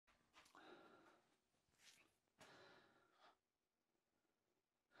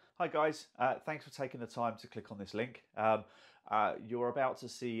Hi guys, thanks for taking the time to click on this link. You're about to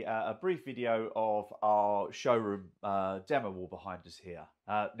see a brief video of our showroom demo wall behind us here.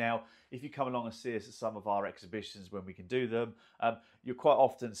 Now, if you come along and see us at some of our exhibitions when we can do them, you'll quite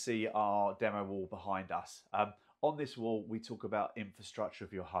often see our demo wall behind us. On this wall, we talk about infrastructure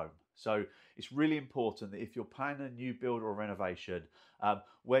of your home. So it's really important that if you're planning a new build or renovation,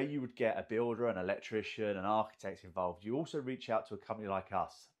 where you would get a builder, an electrician, an architect involved, you also reach out to a company like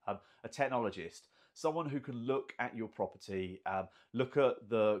us, a technologist, someone who can look at your property, look at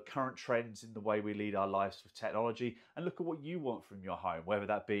the current trends in the way we lead our lives with technology, and look at what you want from your home, whether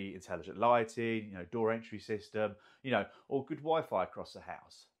that be intelligent lighting, door entry system, or good Wi-Fi across the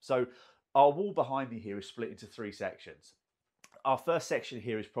house. So our wall behind me here is split into three sections. Our first section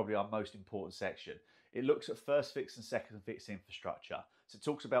here is probably our most important section. It looks at first fix and second fix infrastructure. So it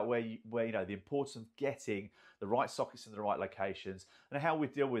talks about where the importance of getting the right sockets in the right locations and how we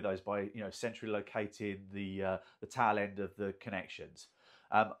deal with those by centrally locating the tail end of the connections.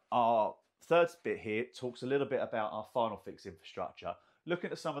 Our third bit here talks a little bit about our final fix infrastructure,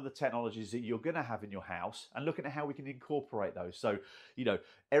 looking at some of the technologies that you're going to have in your house and looking at how we can incorporate those. So,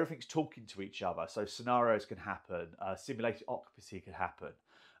 everything's talking to each other. So scenarios can happen, simulated occupancy can happen.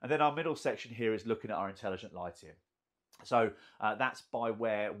 And then our middle section here is looking at our intelligent lighting. So that's by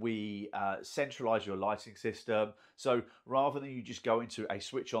where we centralize your lighting system. So rather than you just go into a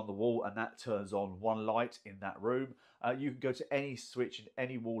switch on the wall and that turns on one light in that room, you can go to any switch in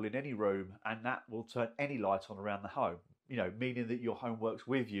any wall in any room and that will turn any light on around the home. Meaning that your home works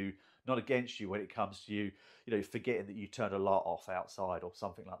with you, not against you when it comes to you, forgetting that you turned a light off outside or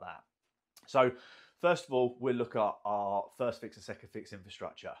something like that. So first of all, we'll look at our first fix and second fix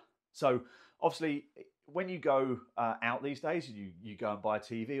infrastructure. So obviously, when you go out these days, you go and buy a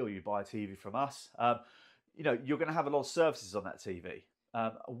TV or you buy a TV from us, you're going to have a lot of services on that TV.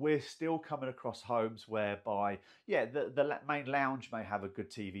 We're still coming across homes whereby, the main lounge may have a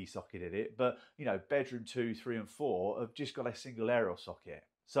good TV socket in it, but, bedroom 2, 3 and 4 have just got a single aerial socket.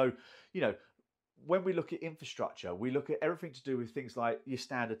 So, when we look at infrastructure, we look at everything to do with things like your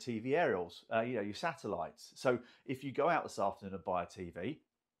standard TV aerials, your satellites. So if you go out this afternoon and buy a TV,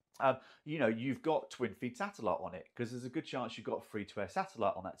 you've got twin feed satellite on it because there's a good chance you've got free-to-air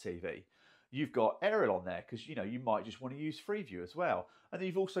satellite on that TV. You've got aerial on there because you might just want to use Freeview as well. And then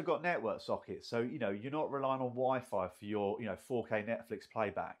you've also got network sockets. So you're not relying on Wi-Fi for your 4K Netflix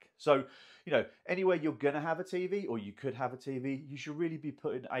playback. So anywhere you're going to have a TV or you could have a TV, you should really be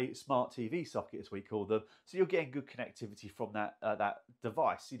putting a smart TV socket, as we call them, so you're getting good connectivity from that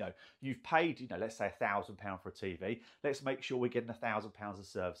device. You've paid let's say £1,000 for a TV. Let's make sure we're getting £1,000 of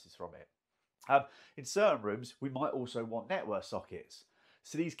services from it. In certain rooms, we might also want network sockets.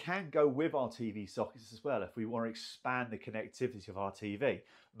 So these can go with our TV sockets as well if we want to expand the connectivity of our TV,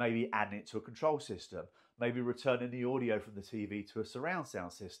 maybe adding it to a control system, maybe returning the audio from the TV to a surround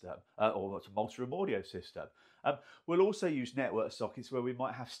sound system or to a multi-room audio system. We'll also use network sockets where we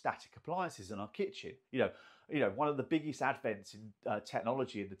might have static appliances in our kitchen. One of the biggest advents in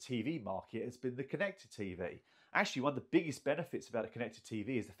technology in the TV market has been the connected TV. Actually, one of the biggest benefits about a connected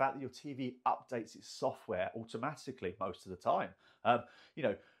TV is the fact that your TV updates its software automatically most of the time.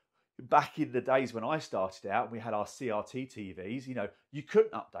 Back in the days when I started out and we had our CRT TVs, you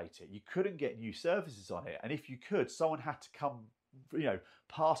couldn't update it. You couldn't get new services on it. And if you could, someone had to come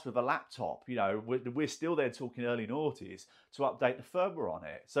past with a laptop. We're still there talking early noughties to update the firmware on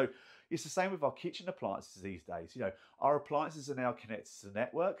it. So it's the same with our kitchen appliances these days. Our appliances are now connected to the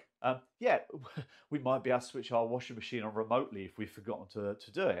network. We might be able to switch our washing machine on remotely if we've forgotten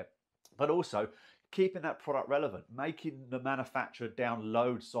to do it. But also keeping that product relevant, making the manufacturer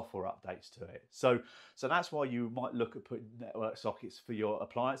download software updates to it. So that's why you might look at putting network sockets for your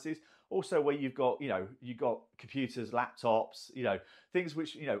appliances. Also where you've got computers, laptops, things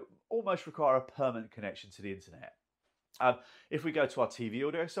which almost require a permanent connection to the internet. If we go to our TV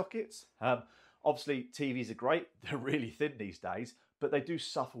audio sockets, obviously TVs are great. They're really thin these days, but they do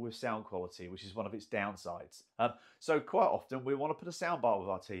suffer with sound quality, which is one of its downsides. So quite often we want to put a soundbar with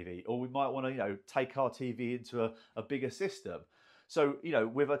our TV, or we might want to take our TV into a bigger system. So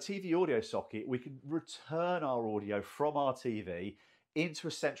with a TV audio socket, we can return our audio from our TV into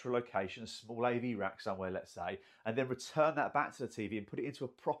a central location, a small AV rack somewhere, let's say, and then return that back to the TV and put it into a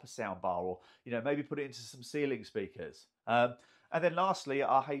proper soundbar, or maybe put it into some ceiling speakers. And then lastly,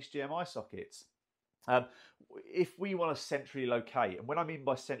 our HDMI sockets. Um, if we want to centrally locate, and when I mean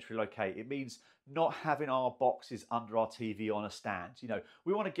by centrally locate, it means not having our boxes under our TV on a stand. You know,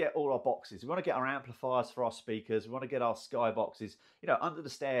 we want to get all our boxes. We want to get our amplifiers for our speakers. We want to get our Sky boxes, you know, under the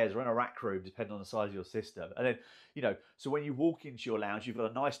stairs or in a rack room, depending on the size of your system. And then, you know, so when you walk into your lounge, you've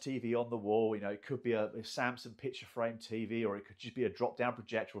got a nice TV on the wall. You know, it could be a Samsung picture frame TV, or it could just be a drop-down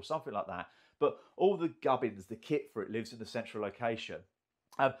projector or something like that. But all the gubbins, the kit for it lives in the central location.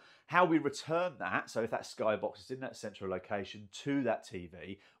 How we return that, so if that Sky box is in that central location to that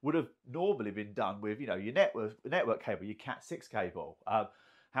TV, would have normally been done with, you know, your network cable, your Cat6 cable.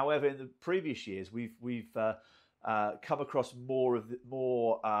 However, in the previous years, we've come across more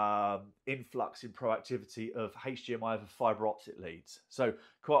influx in proactivity of HDMI over fiber optic leads. So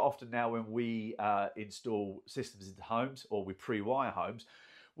quite often now, when we install systems into homes or we pre-wire homes,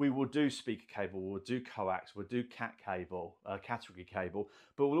 we will do speaker cable, we'll do coax, we'll do cat cable, category cable,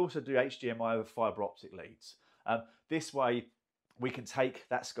 but we'll also do HDMI over fiber optic leads. This way, we can take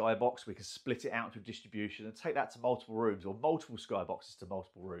that Sky box, we can split it out into distribution and take that to multiple rooms, or multiple Sky boxes to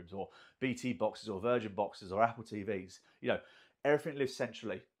multiple rooms, or BT boxes, or Virgin boxes, or Apple TVs. You know, everything lives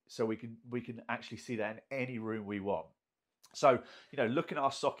centrally, so we can actually see that in any room we want. So, you know, looking at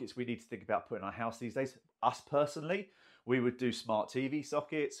our sockets we need to think about putting in our house these days. Us personally, we would do smart TV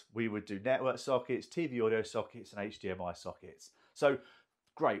sockets, we would do network sockets, TV audio sockets, and HDMI sockets. So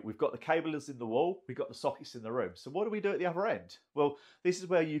great, we've got the cables in the wall, we've got the sockets in the room. So what do we do at the other end? Well, this is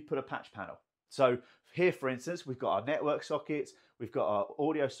where you put a patch panel. So here, for instance, we've got our network sockets, we've got our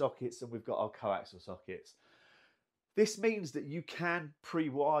audio sockets, and we've got our coaxial sockets. This means that you can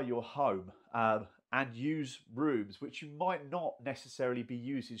pre-wire your home and use rooms which you might not necessarily be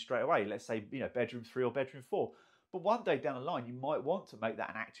using straight away. Let's say, you know, bedroom 3 or bedroom 4. But one day down the line, you might want to make that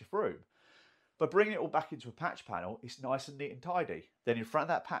an active room. By bringing it all back into a patch panel, it's nice and neat and tidy. Then in front of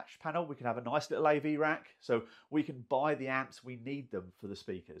that patch panel, we can have a nice little AV rack. So we can buy the amps we need them for the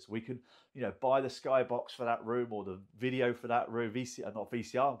speakers. We can, you know, buy the Sky box for that room, or the video for that room, not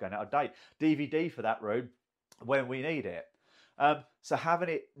VCR, I'm going out of date, DVD for that room when we need it. So having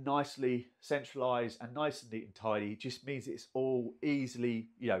it nicely centralized and nice and neat and tidy just means it's all easily,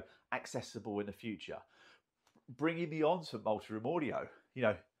 you know, accessible in the future. Bringing me on to multi-room audio, you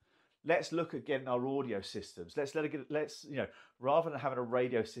know, let's look at getting our audio systems. Let's you know, rather than having a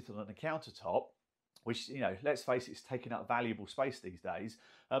radio sitting on the countertop, which, you know, let's face it, it's taking up valuable space these days.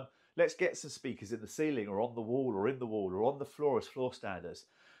 Let's get some speakers in the ceiling, or on the wall, or in the wall, or on the floor as floor standers.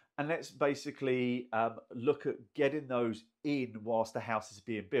 And let's basically look at getting those in whilst the house is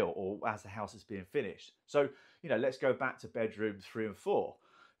being built, or as the house is being finished. So, you know, let's go back to bedrooms 3 and 4.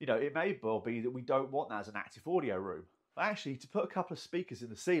 You know, it may well be that we don't want that as an active audio room. But actually, to put a couple of speakers in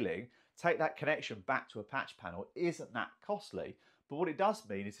the ceiling, take that connection back to a patch panel isn't that costly. But what it does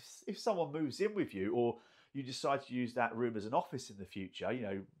mean is if someone moves in with you, or you decide to use that room as an office in the future, you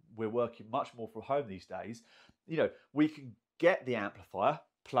know, we're working much more from home these days, you know, we can get the amplifier,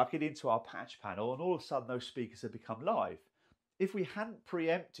 plug it into our patch panel, and all of a sudden those speakers have become live. If we hadn't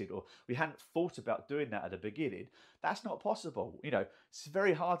preempted, or we hadn't thought about doing that at the beginning, that's not possible. You know, it's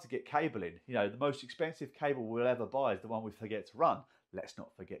very hard to get cable in. You know, the most expensive cable we'll ever buy is the one we forget to run. Let's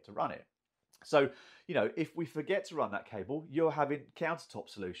not forget to run it. So, you know, if we forget to run that cable, you're having countertop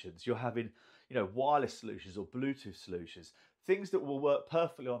solutions, you're having, you know, wireless solutions or Bluetooth solutions, things that will work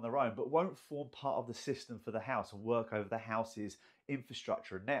perfectly on their own, but won't form part of the system for the house and work over the house's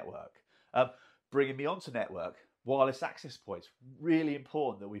infrastructure and network. Bringing me onto network. Wireless access points, really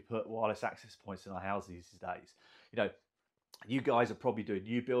important that we put wireless access points in our houses these days. You know, you guys are probably doing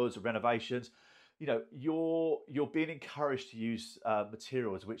new builds or renovations. You know, you're being encouraged to use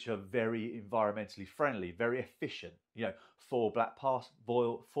materials which are very environmentally friendly, very efficient. You know, foil backed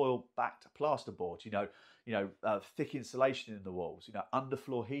plasterboard. You know, thick insulation in the walls. You know,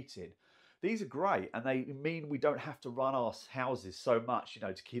 underfloor heating. These are great, and they mean we don't have to run our houses so much, you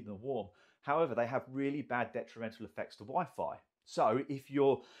know, to keep them warm. However, they have really bad detrimental effects to Wi-Fi. So if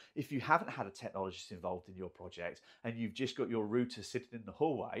you haven't had a technologist involved in your project, and you've just got your router sitting in the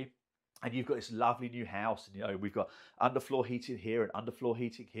hallway, and you've got this lovely new house, and, you know, we've got underfloor heating here and underfloor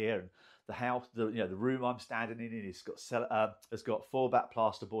heating here, and the house, the room I'm standing in has got foil back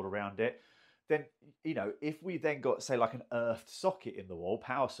plasterboard around it. Then, you know, if we then got, say, like an earthed socket in the wall,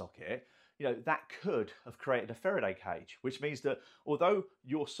 power socket, you know, that could have created a Faraday cage, which means that although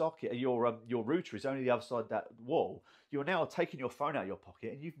your socket, your router is only the other side of that wall, you're now taking your phone out of your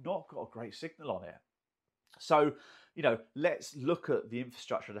pocket and you've not got a great signal on it. So, you know, let's look at the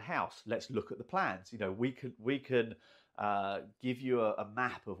infrastructure of the house. Let's look at the plans. You know, we can give you a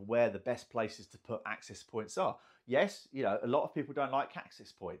map of where the best places to put access points are. yes, a lot of people don't like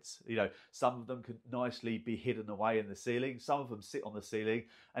access points. Some of them can nicely be hidden away in the ceiling. Some of them sit on the ceiling,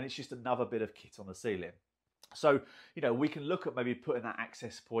 and it's just another bit of kit on the ceiling. So, we can look at maybe putting that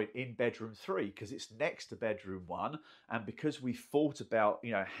access point in bedroom 3 because it's next to bedroom 1. And because we thought about,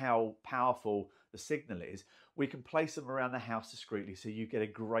 how powerful the signal is, we can place them around the house discreetly so you get a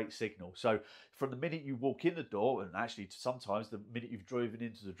great signal. So from the minute you walk in the door, and actually sometimes the minute you've driven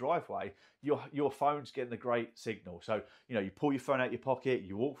into the driveway, your phone's getting a great signal. So, you pull your phone out your pocket,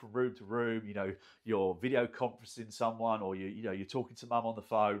 you walk from room to room, you're video conferencing someone, or you're talking to mum on the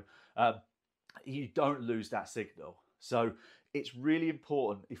phone. You don't lose that signal. So it's really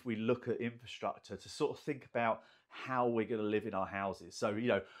important, if we look at infrastructure, to sort of think about how we're going to live in our houses. So,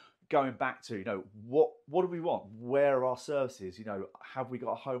 going back to, what do we want? Where are our services? Have we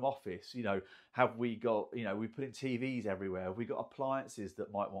got a home office? Have we got, we put in TVs everywhere? Have we got appliances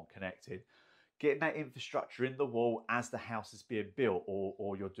that might want connected? Getting that infrastructure in the wall as the house is being built,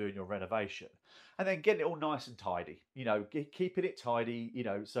 or you're doing your renovation. And then getting it all nice and tidy, keeping it tidy,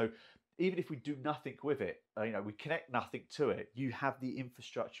 so even if we do nothing with it, we connect nothing to it, you have the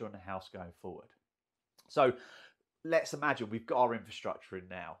infrastructure on the house going forward. So let's imagine we've got our infrastructure in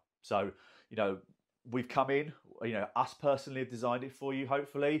now. So, we've come in, us personally have designed it for you,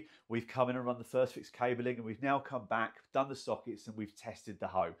 hopefully. We've come in and run the first fix cabling, and we've now come back, done the sockets, and we've tested the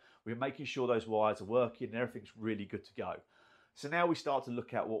home. We're making sure those wires are working and everything's really good to go. So now we start to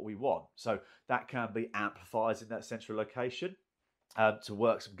look at what we want. So that can be amplifiers in that central location, to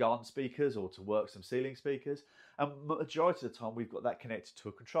work some garden speakers or to work some ceiling speakers. And majority of the time, we've got that connected to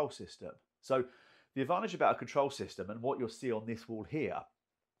a control system. So the advantage about a control system, and what you'll see on this wall here,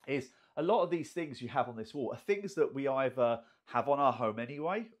 is a lot of these things you have on this wall are things that we either have on our home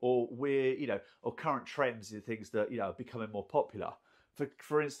anyway, or or current trends in things that, are becoming more popular.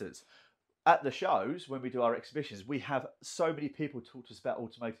 For instance, at the shows, when we do our exhibitions, we have so many people talk to us about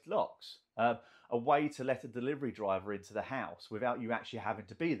automated locks, a way to let a delivery driver into the house without you actually having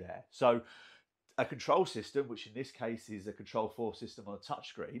to be there. So a control system, which in this case is a Control4 system on a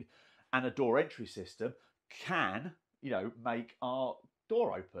touchscreen, and a door entry system can, make our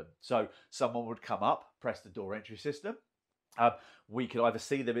door open. So someone would come up, press the door entry system. We could either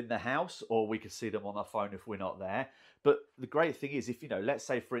see them in the house, or we could see them on our phone if we're not there. But the great thing is, if let's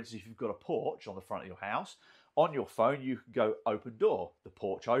say for instance, if you've got a porch on the front of your house, on your phone you can go open door. The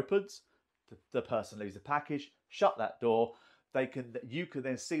porch opens, the person leaves the package, shut that door. You can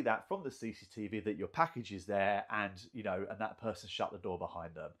then see that from the CCTV that your package is there, and and that person shut the door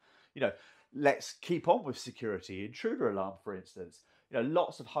behind them. Let's keep on with security. Intruder alarm, for instance.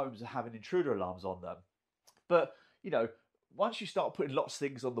 Lots of homes are having intruder alarms on them. But, once you start putting lots of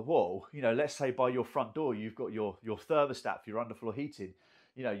things on the wall, let's say by your front door, you've got your thermostat for your underfloor heating,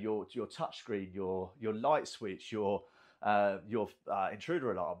 your touchscreen, your light switch, your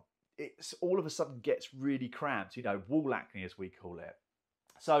intruder alarm. It's all of a sudden gets really cramped, wall acne as we call it.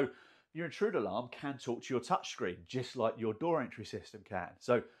 So your intruder alarm can talk to your touchscreen, just like your door entry system can.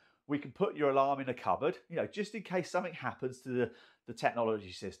 So we can put your alarm in a cupboard, just in case something happens to the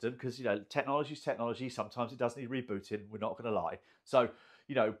technology system, because, technology is technology. Sometimes it does need rebooting. We're not going to lie. So,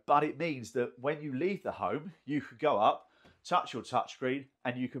 but it means that when you leave the home, you could go up, touch your touchscreen,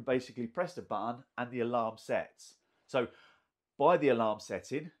 and you can basically press the button and the alarm sets. So by the alarm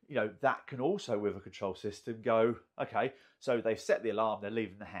setting, that can also, with a control system, go, okay, so they've set the alarm, they're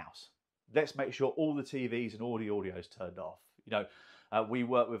leaving the house. Let's make sure all the TVs and all the audio is turned off. We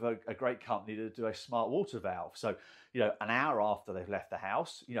work with a great company to do a smart water valve. So, an hour after they've left the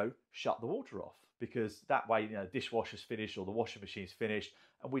house, shut the water off, because that way, dishwasher's finished or the washing machine's finished,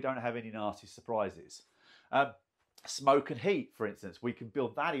 and we don't have any nasty surprises. Smoke and heat, for instance, we can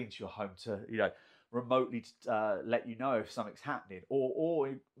build that into your home to, remotely let you know if something's happening, or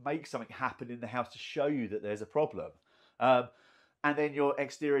make something happen in the house to show you that there's a problem. And then your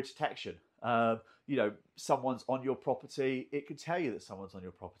exterior detection. Someone's on your property, it can tell you that someone's on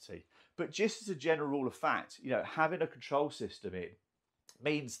your property. But just as a general rule of fact, having a control system in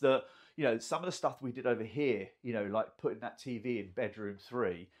means that, some of the stuff we did over here, like putting that TV in bedroom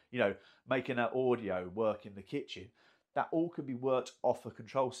 3, making that audio work in the kitchen, that all can be worked off a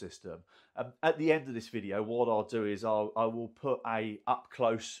control system. At the end of this video, what I'll do is I will put a up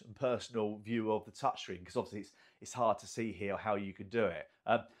close and personal view of the touchscreen, because obviously it's hard to see here how you can do it.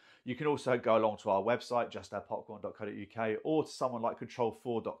 You can also go along to our website, justaddpopcorn.co.uk, or to someone like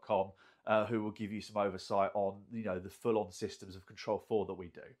Control4.com, who will give you some oversight on, the full-on systems of Control4 that we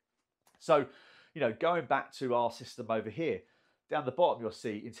do. So, going back to our system over here, down the bottom you'll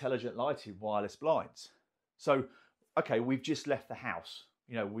see intelligent lighting, wireless blinds. So, okay, we've just left the house.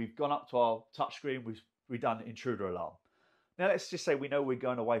 We've gone up to our touchscreen, we've redundant intruder alarm. Now let's just say we know we're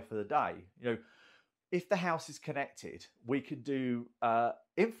going away for the day. You know, if the house is connected, we can do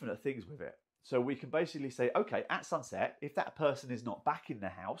infinite things with it. So we can basically say, okay, at sunset, if that person is not back in the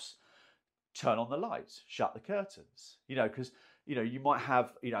house, turn on the lights, shut the curtains. You know, because you might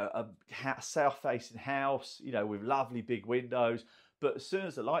have a south-facing house, with lovely big windows, but as soon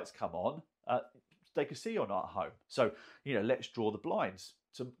as the lights come on, they can see you're not at home. So let's draw the blinds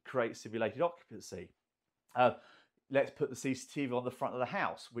to create simulated occupancy. Let's put the CCTV on the front of the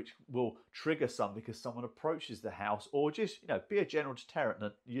house, which will trigger something because someone approaches the house, or just be a general deterrent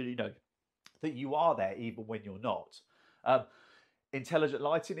that that you are there even when you're not. Intelligent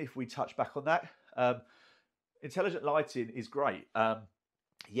lighting, if we touch back on that, intelligent lighting is great.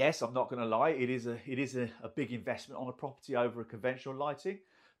 Yes, I'm not going to lie, it is a big investment on a property over a conventional lighting,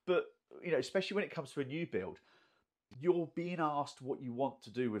 but especially when it comes to a new build, you're being asked what you want to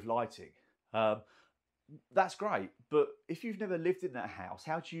do with lighting. That's great, but if you've never lived in that house,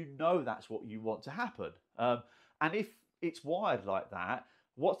 how do you know that's what you want to happen? And if it's wired like that,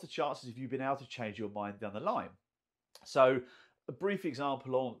 what's the chances of you being able to change your mind down the line? So a brief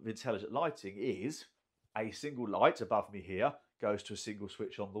example of intelligent lighting is a single light above me here goes to a single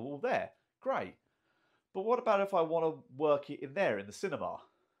switch on the wall there. Great. But what about if I want to work it in there in the cinema?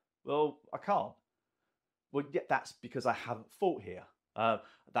 Well, I can't. Well, yeah, that's because I haven't thought here.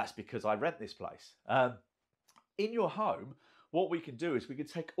 That's because I rent this place. In your home, what we can do is we can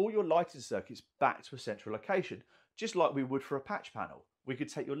take all your lighting circuits back to a central location, just like we would for a patch panel. We could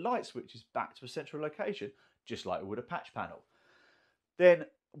take your light switches back to a central location, just like we would a patch panel. Then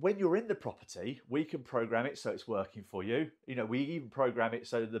when you're in the property, we can program it so it's working for you. We even program it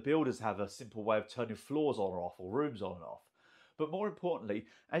so the builders have a simple way of turning floors on or off, or rooms on and off. But more importantly,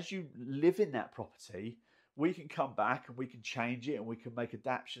 as you live in that property, we can come back and we can change it and we can make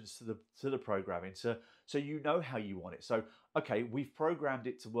adaptations to the programming so you know how you want it. So, okay, we've programmed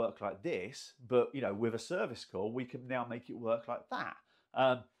it to work like this, but with a service call, we can now make it work like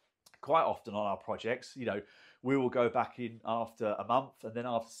that. Quite often on our projects, we will go back in after a month and then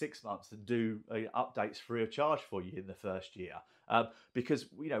after 6 months and do updates free of charge for you in the first year. Because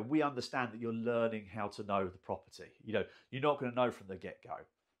we understand that you're learning how to know the property. You're not going to know from the get-go.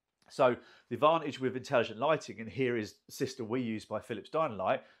 So the advantage with intelligent lighting, and here is the system we use by Philips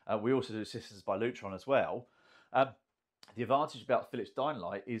Dynalight. We also do systems by Lutron as well. The advantage about Philips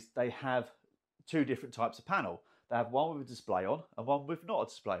Dynalight is they have two different types of panel. They have one with a display on and one with not a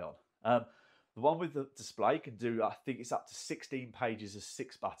display on. The one with the display can do, I think it's up to 16 pages of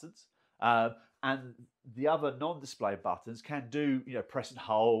 6 buttons. And the other non-display buttons can do, press and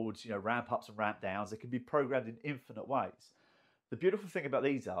hold, ramp ups and ramp downs. They can be programmed in infinite ways. The beautiful thing about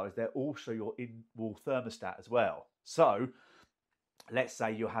these is they're also your in-wall thermostat as well. So let's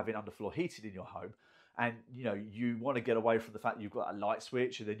say you're having underfloor heating in your home and you want to get away from the fact that you've got a light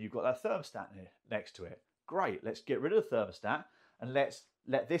switch and then you've got that thermostat next to it. Great, let's get rid of the thermostat and let's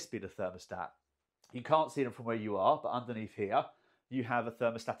let this be the thermostat. You can't see them from where you are, but underneath here you have a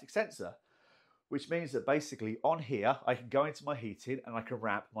thermostatic sensor, which means that basically on here I can go into my heating and I can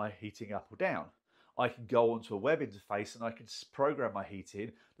ramp my heating up or down. I can go onto a web interface and I can program my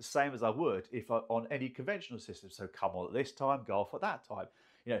heating the same as I would if on any conventional system. So come on at this time, go off at that time,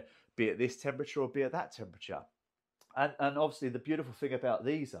 be at this temperature or be at that temperature. And obviously the beautiful thing about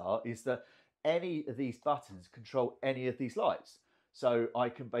these is that any of these buttons control any of these lights. So I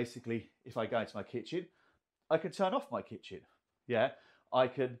can basically, if I go into my kitchen, I can turn off my kitchen. Yeah, I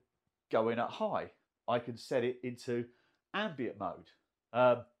can go in at high. I can set it into ambient mode.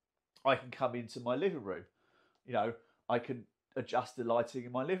 I can come into my living room. I can adjust the lighting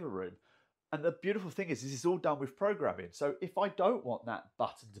in my living room. And the beautiful thing is this is all done with programming. So if I don't want that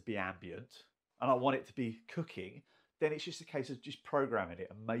button to be ambient and I want it to be cooking, then it's just a case of just programming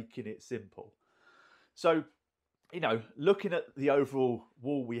it and making it simple. So, looking at the overall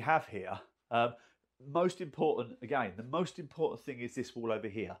wall we have here, the most important thing is this wall over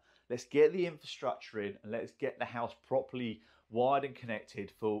here. Let's get the infrastructure in and let's get the house properly wired and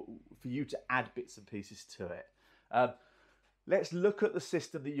connected for you to add bits and pieces to it. Let's look at the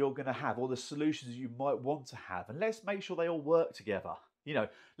system that you're going to have or the solutions you might want to have, and let's make sure they all work together.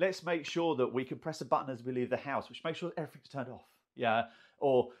 Let's make sure that we can press a button as we leave the house, which makes sure everything's turned off. Yeah,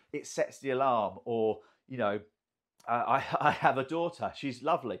 or it sets the alarm, or I have a daughter. She's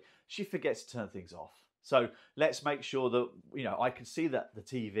lovely. She forgets to turn things off. So let's make sure that I can see that the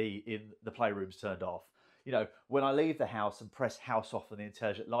TV in the playroom's turned off. When I leave the house and press house off on the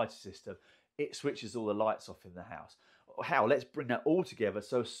intelligent lighting system, it switches all the lights off in the house. Let's bring that all together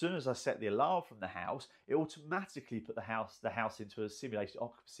so as soon as I set the alarm from the house, it automatically put the house into a simulated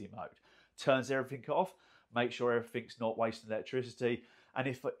occupancy mode. turns everything off, make sure everything's not wasting electricity. And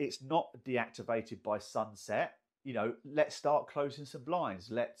if it's not deactivated by sunset, you know, let's start closing some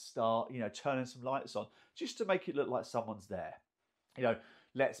blinds. Let's start, you know, turning some lights on just to make it look like someone's there. You know,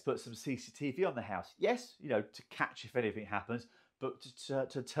 let's put some CCTV on the house. Yes, you know, to catch if anything happens, but to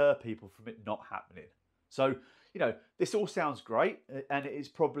deter people from it not happening. So, you know, this all sounds great, and it is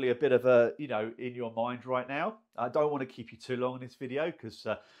probably a bit of a, you know, in your mind right now. I don't want to keep you too long in this video because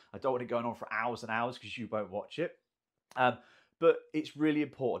I don't want it going on for hours and hours because you won't watch it. But it's really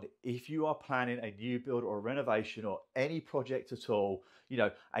important if you are planning a new build or a renovation or any project at all, you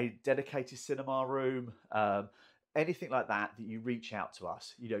know, a dedicated cinema room, anything like that, that you reach out to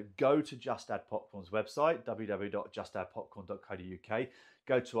us. You know, go to Just Add Popcorn's website, www.justaddpopcorn.co.uk.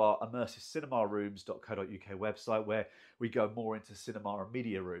 Go to our immersivecinemarooms.co.uk website where we go more into cinema and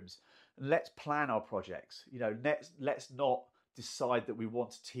media rooms. And let's plan our projects. You know, let's not decide that we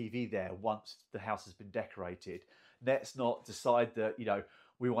want a TV there once the house has been decorated. Let's not decide that, you know,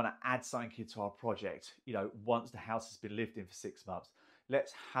 we want to add something into our project, you know, once the house has been lived in for 6 months.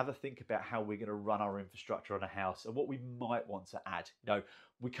 Let's have a think about how we're going to run our infrastructure on a house and what we might want to add. You know,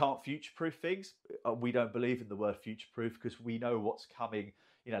 we can't future-proof things. We don't believe in the word future-proof because we know what's coming,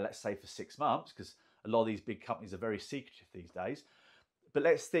 you know, let's say for 6 months, because a lot of these big companies are very secretive these days. But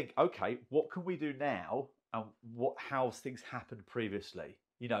let's think, okay, what can we do now and how things happened previously?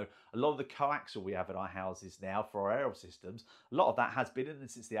 You know, a lot of the coaxial we have in our houses now for our aerial systems, a lot of that has been in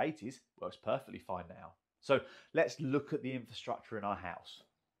since the 80s, works perfectly fine now. So let's look at the infrastructure in our house.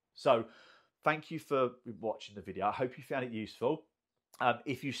 So thank you for watching the video. I hope you found it useful.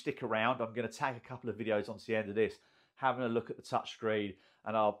 If you stick around, I'm going to tag a couple of videos onto the end of this, having a look at the touchscreen,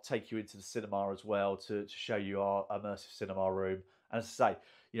 and I'll take you into the cinema as well to show you our immersive cinema room. And as I say,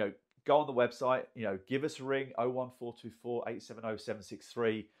 you know, go on the website, you know, give us a ring, 01424 870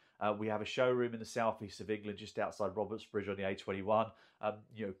 763. We have a showroom in the southeast of England, just outside Robertsbridge on the A21.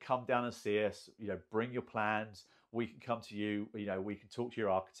 You know, come down and see us, you know, bring your plans. We can come to you, you know, we can talk to your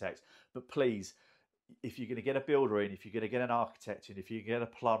architects. But please, if you're going to get a builder in, if you're going to get an architect in, if you're going to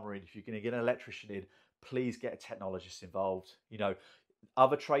get a plumber in, if you're going to get an electrician in, please get a technologist involved. You know,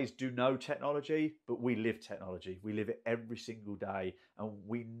 other trades do know technology, but we live technology. We live it every single day, and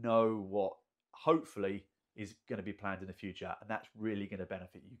we know what hopefully is going to be planned in the future, and that's really going to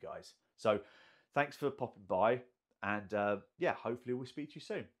benefit you guys. So thanks for popping by, and yeah, hopefully we'll speak to you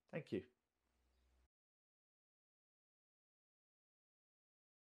soon. Thank you.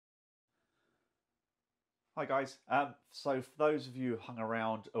 Hi guys, so for those of you who hung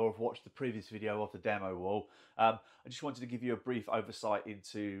around or have watched the previous video of the demo wall, I just wanted to give you a brief oversight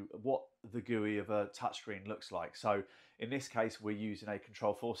into what the GUI of a touchscreen looks like. So in this case, we're using a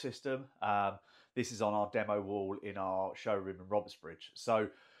Control4 system. This is on our demo wall in our showroom in Robertsbridge. So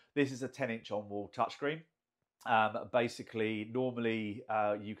this is a 10-inch on-wall touchscreen. Basically, normally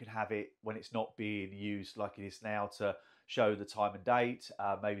you can have it when it's not being used like it is now to show the time and date,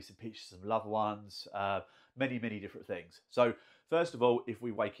 maybe some pictures of loved ones, many different things. So first of all, if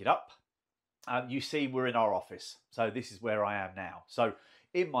we wake it up, you see we're in our office. So this is where I am now. So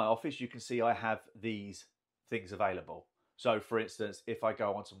in my office, you can see I have these things available. So for instance, if I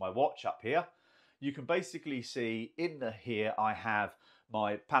go onto my watch up here, you can basically see in here I have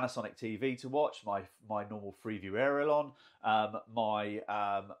my Panasonic TV to watch, my normal Freeview aerial on, my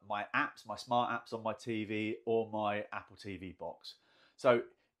apps, my smart apps on my TV, or my Apple TV box. So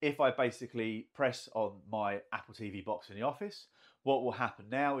if I basically press on my Apple TV box in the office, what will happen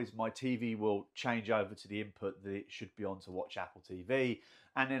now is my TV will change over to the input that it should be on to watch Apple TV,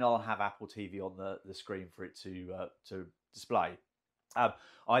 and then I'll have Apple TV on the screen for it to display.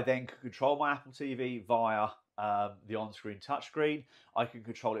 I then can control my Apple TV via the on-screen touchscreen. I can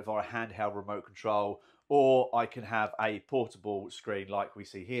control it via handheld remote control, or I can have a portable screen like we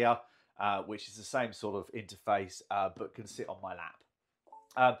see here, which is the same sort of interface, but can sit on my lap.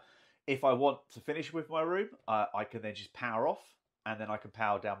 If I want to finish with my room, I can then just power off, and then I can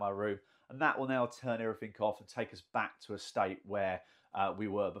power down my room, and that will now turn everything off and take us back to a state where we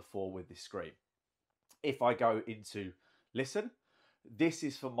were before with this screen. If I go into listen, this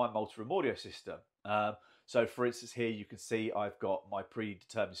is for my multi-room audio system. So for instance, here you can see I've got my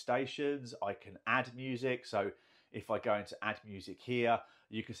predetermined stations. I can add music. So if I go into add music here,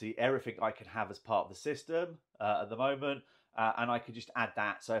 you can see everything I can have as part of the system at the moment. And I can just add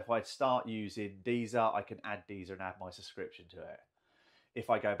that. So if I start using Deezer, I can add Deezer and add my subscription to it. If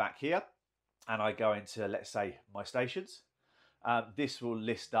I go back here and I go into, let's say, my stations, this will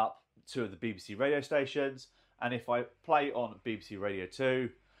list up 2 of the BBC radio stations. And if I play on BBC Radio 2,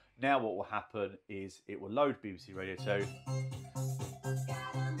 now what will happen is it will load BBC Radio 2.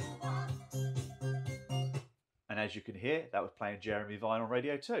 as you can hear, that was playing Jeremy Vine on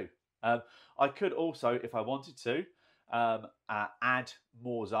Radio 2. I could also, if I wanted to, add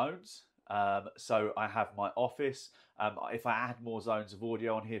more zones. So I have my office. If I add more zones of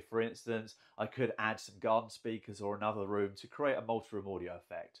audio on here, for instance, I could add some garden speakers or another room to create a multi-room audio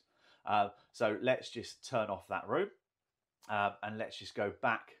effect. So let's just turn off that room and let's just go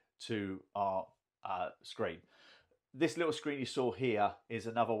back to our screen. This little screen you saw here is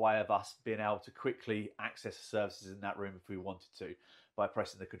another way of us being able to quickly access the services in that room if we wanted to by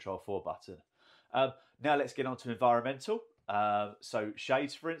pressing the Control 4 button. Now let's get on to environmental. So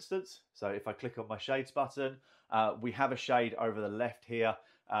shades, for instance. So if I click on my shades button, we have a shade over the left here,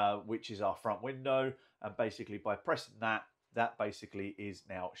 which is our front window. And basically by pressing that, that basically is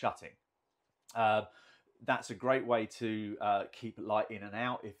now shutting. That's a great way to keep light in and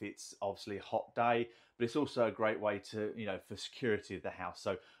out if it's obviously a hot day, but it's also a great way to, for security of the house.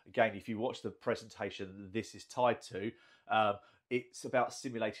 So again, if you watch the presentation that this is tied to, it's about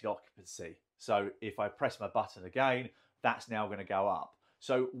simulated occupancy. So if I press my button again, that's now going to go up.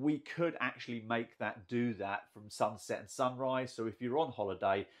 So we could actually make that do that from sunset and sunrise. So if you're on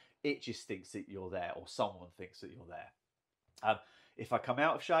holiday, it just thinks that you're there, or someone thinks that you're there. If I come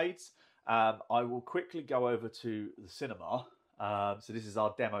out of shades, I will quickly go over to the cinema. So this is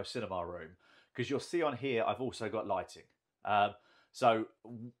our demo cinema room, because you'll see on here I've also got lighting. So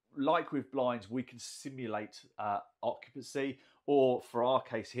like with blinds, we can simulate occupancy, or for our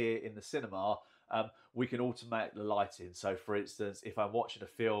case here in the cinema, we can automate the lighting. So for instance, if I'm watching a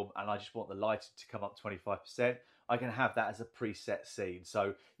film and I just want the lighting to come up 25%, I can have that as a preset scene.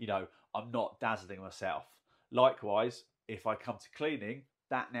 So, I'm not dazzling myself. Likewise, if I come to cleaning,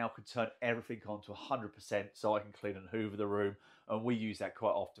 that now can turn everything on to 100% so I can clean and hoover the room. And we use that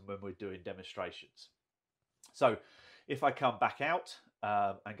quite often when we're doing demonstrations. So if I come back out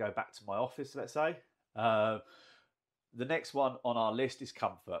and go back to my office, let's say, the next one on our list is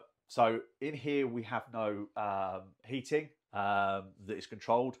comfort. So in here, we have no heating that is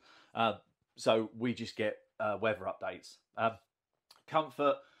controlled. So we just get weather updates.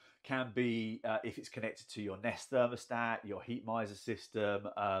 Comfort can be if it's connected to your Nest thermostat, your heat miser system.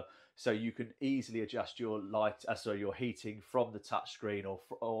 So you can easily adjust your your heating from the touchscreen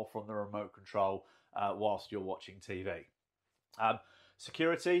or from the remote control whilst you're watching TV.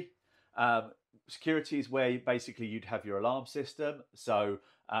 Security. Security is where basically you'd have your alarm system. So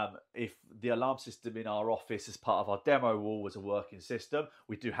if the alarm system in our office as part of our demo wall was a working system,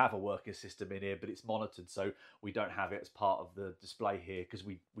 we do have a working system in here, but it's monitored, so we don't have it as part of the display here because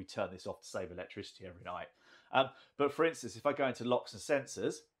we turn this off to save electricity every night. But for instance, if I go into locks and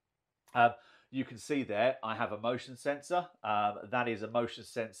sensors, you can see there I have a motion sensor. That is a motion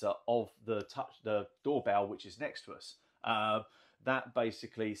sensor of the doorbell, which is next to us. That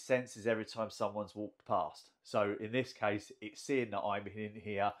basically senses every time someone's walked past. So in this case, it's seeing that I'm in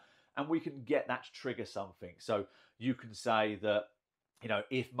here, and we can get that to trigger something. So you can say that,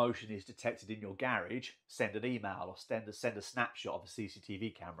 if motion is detected in your garage, send an email or send a snapshot of a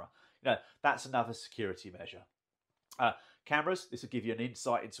CCTV camera. That's another security measure. Cameras, this will give you an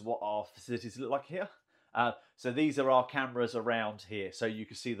insight into what our facilities look like here. So these are our cameras around here. So you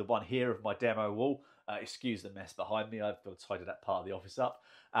can see the one here of my demo wall. Excuse the mess behind me, I've got to tidy that part of the office up.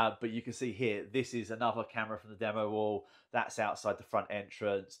 But you can see here, this is another camera from the demo wall. That's outside the front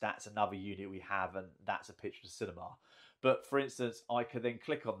entrance. That's another unit we have, and that's a picture of the cinema. But for instance, I could then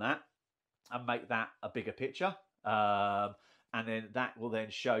click on that and make that a bigger picture. And then that will then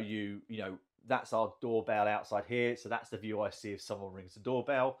show you, that's our doorbell outside here. So that's the view I see if someone rings the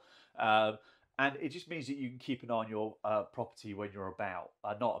doorbell. And it just means that you can keep an eye on your property when you're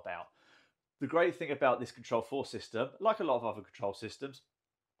not about. The great thing about this Control4 system, like a lot of other control systems,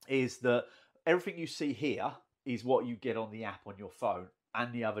 is that everything you see here is what you get on the app on your phone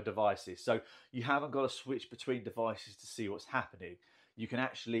and the other devices. So you haven't got to switch between devices to see what's happening. You can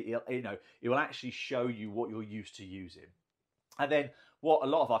actually, it will actually show you what you're used to using. And then what a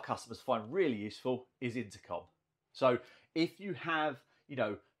lot of our customers find really useful is intercom. So if you have,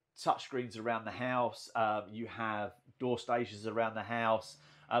 touchscreens around the house, you have door stations around the house,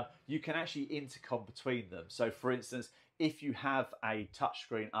 you can actually intercom between them. So for instance, if you have a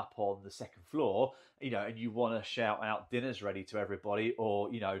touchscreen up on the second floor, and you want to shout out dinner's ready to everybody, or,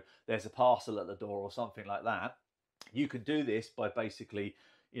 there's a parcel at the door or something like that, you can do this by basically,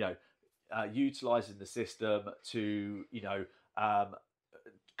 utilizing the system to,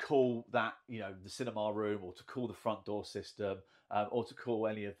 call that, the cinema room, or to call the front door system, or to call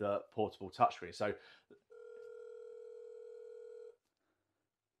any of the portable touchscreens. So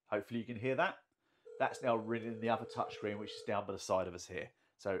hopefully you can hear that. That's now ringing the other touchscreen, which is down by the side of us here.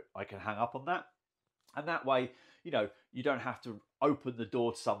 So I can hang up on that. And that way, you don't have to open the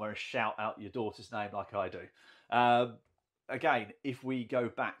door to somewhere and shout out your daughter's name like I do. Again, if we go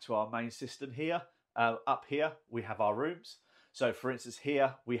back to our main system here, up here we have our rooms. So for instance,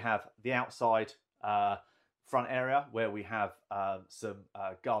 here we have the outside front area where we have some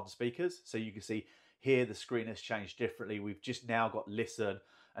garden speakers. So you can see here the screen has changed differently. We've just now got listen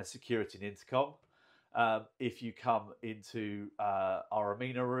and security and intercom. If you come into our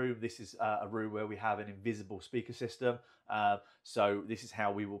Amina room, this is a room where we have an invisible speaker system. So this is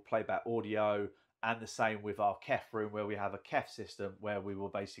how we will play back audio, and the same with our KEF room where we have a KEF system where we will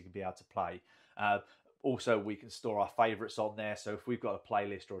basically be able to play. Also, we can store our favourites on there. So if we've got a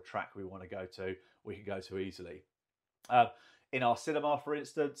playlist or a track we want to go to, we can go to easily. In our cinema, for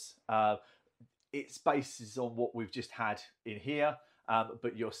instance, it's based on what we've just had in here.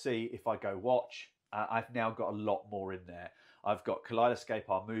 But you'll see if I go watch, I've now got a lot more in there. I've got Kaleidoscape,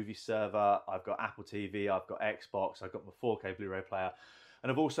 our movie server. I've got Apple TV. I've got Xbox. I've got my 4K Blu-ray player.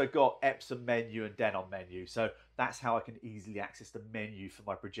 And I've also got Epson menu and Denon menu. So that's how I can easily access the menu for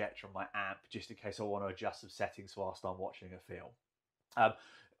my projector and my amp, just in case I want to adjust some settings whilst I'm watching a film. I'm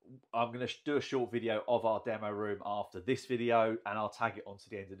going to do a short video of our demo room after this video, and I'll tag it onto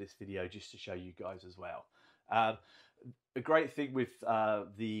the end of this video just to show you guys as well. A great thing with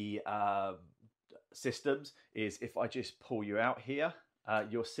the systems is if I just pull you out here,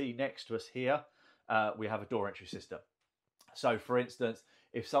 you'll see next to us here, we have a door entry system. So for instance,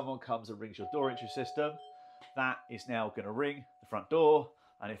 if someone comes and rings your door entry system, that is now going to ring the front door.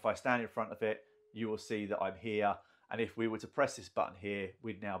 And if I stand in front of it, you will see that I'm here. And if we were to press this button here,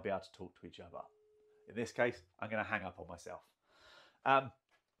 we'd now be able to talk to each other. In this case, I'm going to hang up on myself.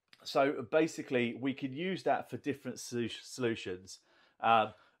 So basically, we can use that for different solutions.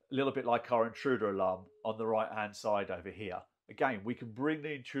 A little bit like our intruder alarm on the right-hand side over here. Again, we can bring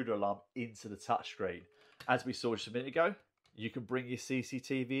the intruder alarm into the touchscreen. As we saw just a minute ago, you can bring your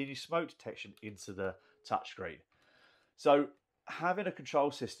CCTV and your smoke detection into the touchscreen. So having a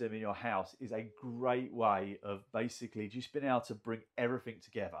control system in your house is a great way of basically just being able to bring everything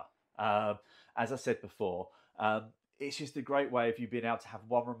together. As I said before, it's just a great way of you being able to have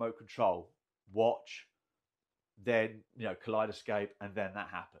one remote control, watch, then Kaleidoscape, and then that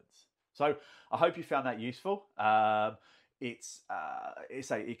happens. So I hope you found that useful. It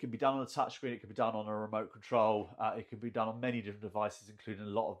can be done on a touchscreen, it can be done on a remote control, it can be done on many different devices, including a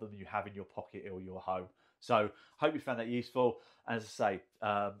lot of them you have in your pocket or your home. So I hope you found that useful. As I say,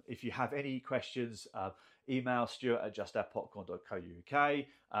 if you have any questions, email stuart@justourpopcorn.co.uk,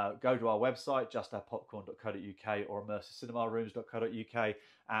 go to our website, justourpopcorn.co.uk or immersivecinema.rooms.co.uk, and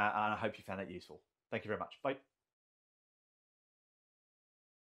I hope you found that useful. Thank you very much. Bye.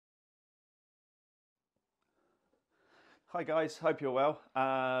 Hi guys, hope you're well.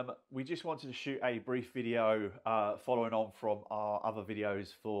 We just wanted to shoot a brief video following on from our other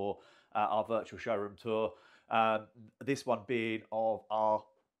videos for our virtual showroom tour. This one being of our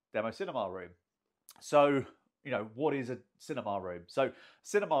demo cinema room. So, what is a cinema room? So,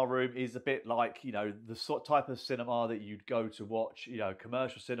 cinema room is a bit like, the sort of type of cinema that you'd go to watch,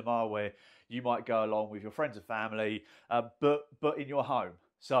 commercial cinema where you might go along with your friends and family, but in your home.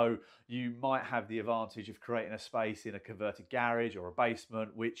 So you might have the advantage of creating a space in a converted garage or a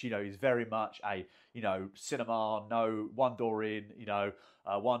basement, which, is very much a, cinema, no one door in,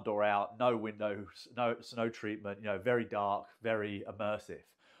 one door out, no windows, no treatment, very dark, very immersive.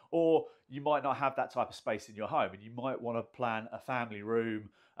 Or you might not have that type of space in your home, and you might want to plan a family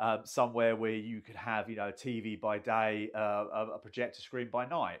room somewhere where you could have, a TV by day, a projector screen by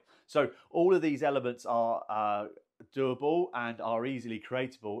night. So all of these elements are doable and are easily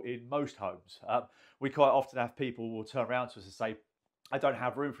creatable in most homes. We quite often have people will turn around to us and say, I don't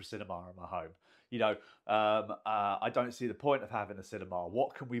have room for a cinema in my home. I don't see the point of having a cinema.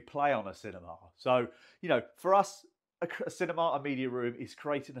 What can we play on a cinema? So, for us, a cinema, a media room is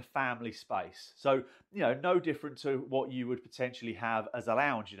creating a family space. So, no different to what you would potentially have as a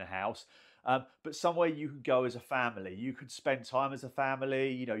lounge in a house. But somewhere you can go as a family. You can spend time as a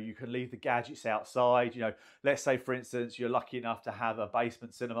family. You can leave the gadgets outside. Let's say, for instance, you're lucky enough to have a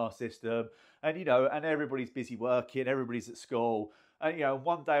basement cinema system, and and everybody's busy working, everybody's at school, and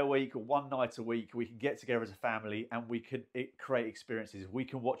one day a week or one night a week we can get together as a family and we can create experiences. We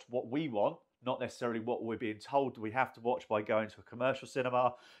can watch what we want, not necessarily what we're being told we have to watch by going to a commercial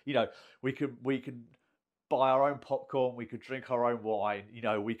cinema. We can buy our own popcorn, we could drink our own wine,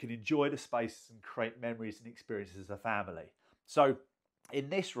 we can enjoy the space and create memories and experiences as a family. So in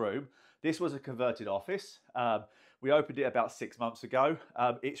this room, this was a converted office. We opened it about 6 months ago.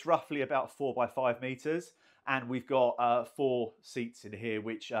 It's roughly about 4 by 5 meters. And we've got 4 seats in here,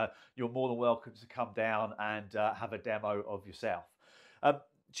 which you're more than welcome to come down and have a demo of yourself.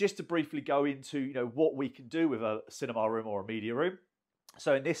 Just to briefly go into what we can do with a cinema room or a media room.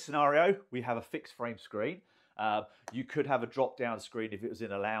 So in this scenario, we have a fixed frame screen. You could have a drop down screen if it was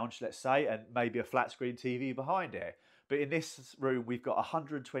in a lounge, let's say, and maybe a flat screen TV behind it. But in this room, we've got a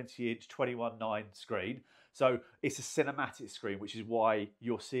 120-inch 21:9 screen. So it's a cinematic screen, which is why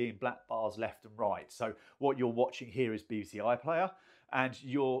you're seeing black bars left and right. So what you're watching here is BBC iPlayer, and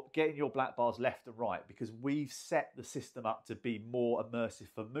you're getting your black bars left and right because we've set the system up to be more immersive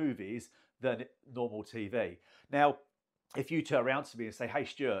for movies than normal TV. Now, if you turn around to me and say, hey,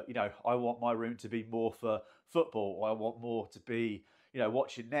 Stuart, I want my room to be more for football, or I want more to be,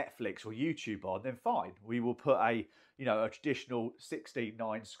 watching Netflix or YouTube on, then fine. We will put a traditional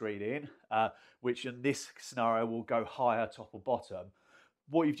 16:9 screen in, which in this scenario will go higher top or bottom.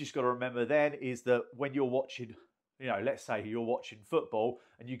 What you've just got to remember then is that when you're watching, let's say you're watching football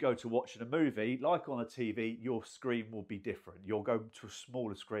and you go to watching a movie, like on a TV, your screen will be different. You'll go to a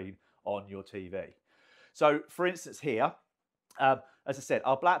smaller screen on your TV. So for instance here, as I said,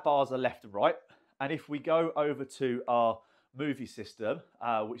 our black bars are left and right. And if we go over to our movie system,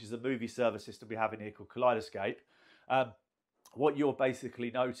 which is a movie server system we have in here called Kaleidoscape, what you'll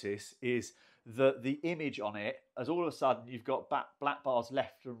basically notice is that the image on it, as all of a sudden you've got black bars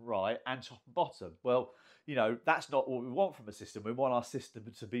left and right and top and bottom. Well, that's not what we want from a system. We want our system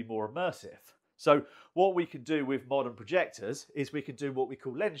to be more immersive. So what we can do with modern projectors is we can do what we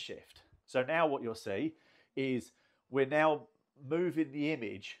call lens shift. So now what you'll see is we're now moving the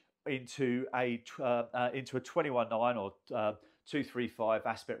image into a 21:9 or 2:3:5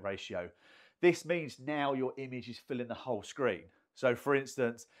 aspect ratio. This means now your image is filling the whole screen. So for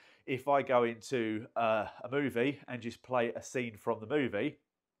instance, if I go into a movie and just play a scene from the movie,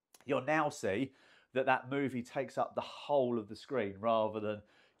 you'll now see that movie takes up the whole of the screen rather than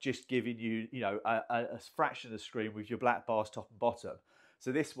just giving you, a fraction of the screen with your black bars top and bottom.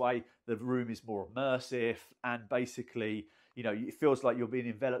 So this way, the room is more immersive and basically, it feels like you're being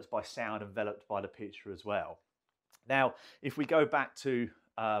enveloped by sound, enveloped by the picture as well. Now, if we go back to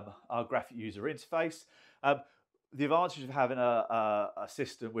our graphic user interface, the advantage of having a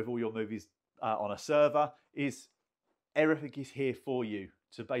system with all your movies on a server is everything is here for you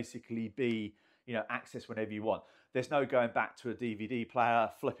to basically be, accessed whenever you want. There's no going back to a DVD player,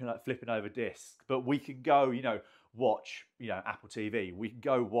 flipping over discs, but we can go, watch, Apple TV. We can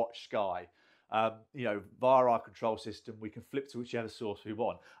go watch Sky. Via our control system, we can flip to whichever source we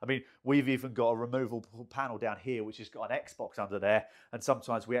want. I mean, we've even got a removable panel down here, which has got an Xbox under there. And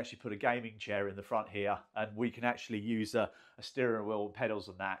sometimes we actually put a gaming chair in the front here, and we can actually use a steering wheel and pedals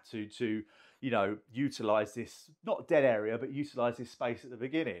and that to utilize this, not dead area, but utilize this space at the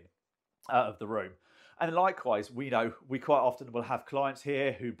beginning of the room. And likewise, we quite often will have clients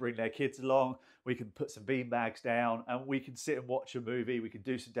here who bring their kids along. We can put some bean bags down and we can sit and watch a movie. We can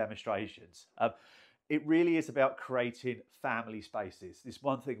do some demonstrations. It really is about creating family spaces. This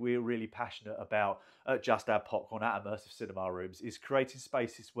one thing we're really passionate about at Just Add Popcorn at Immersive Cinema Rooms is creating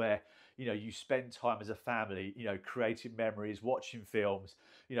spaces where, you spend time as a family, creating memories, watching films.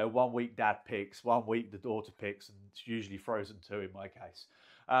 1 week dad picks, 1 week the daughter picks, and it's usually Frozen 2 in my case.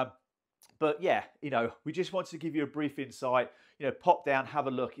 But yeah, we just wanted to give you a brief insight. Pop down, have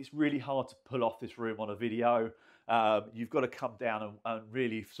a look. It's really hard to pull off this room on a video. You've got to come down and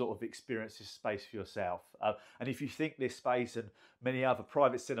really sort of experience this space for yourself. And if you think this space and many other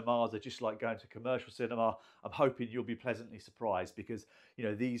private cinemas are just like going to commercial cinema, I'm hoping you'll be pleasantly surprised because,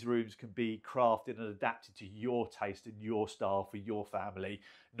 these rooms can be crafted and adapted to your taste and your style for your family,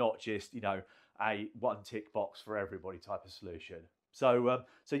 not just, a one tick box for everybody type of solution. So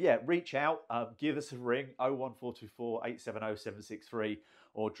yeah, reach out, give us a ring, 01424 870 763,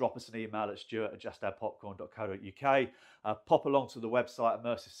 or drop us an email at stuart@justaddpopcorn.co.uk. Pop along to the website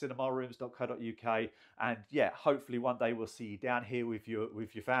immersivecinemarooms.co.uk, and yeah, hopefully one day we'll see you down here with your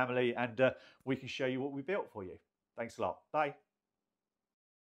family, and we can show you what we built for you. Thanks a lot. Bye.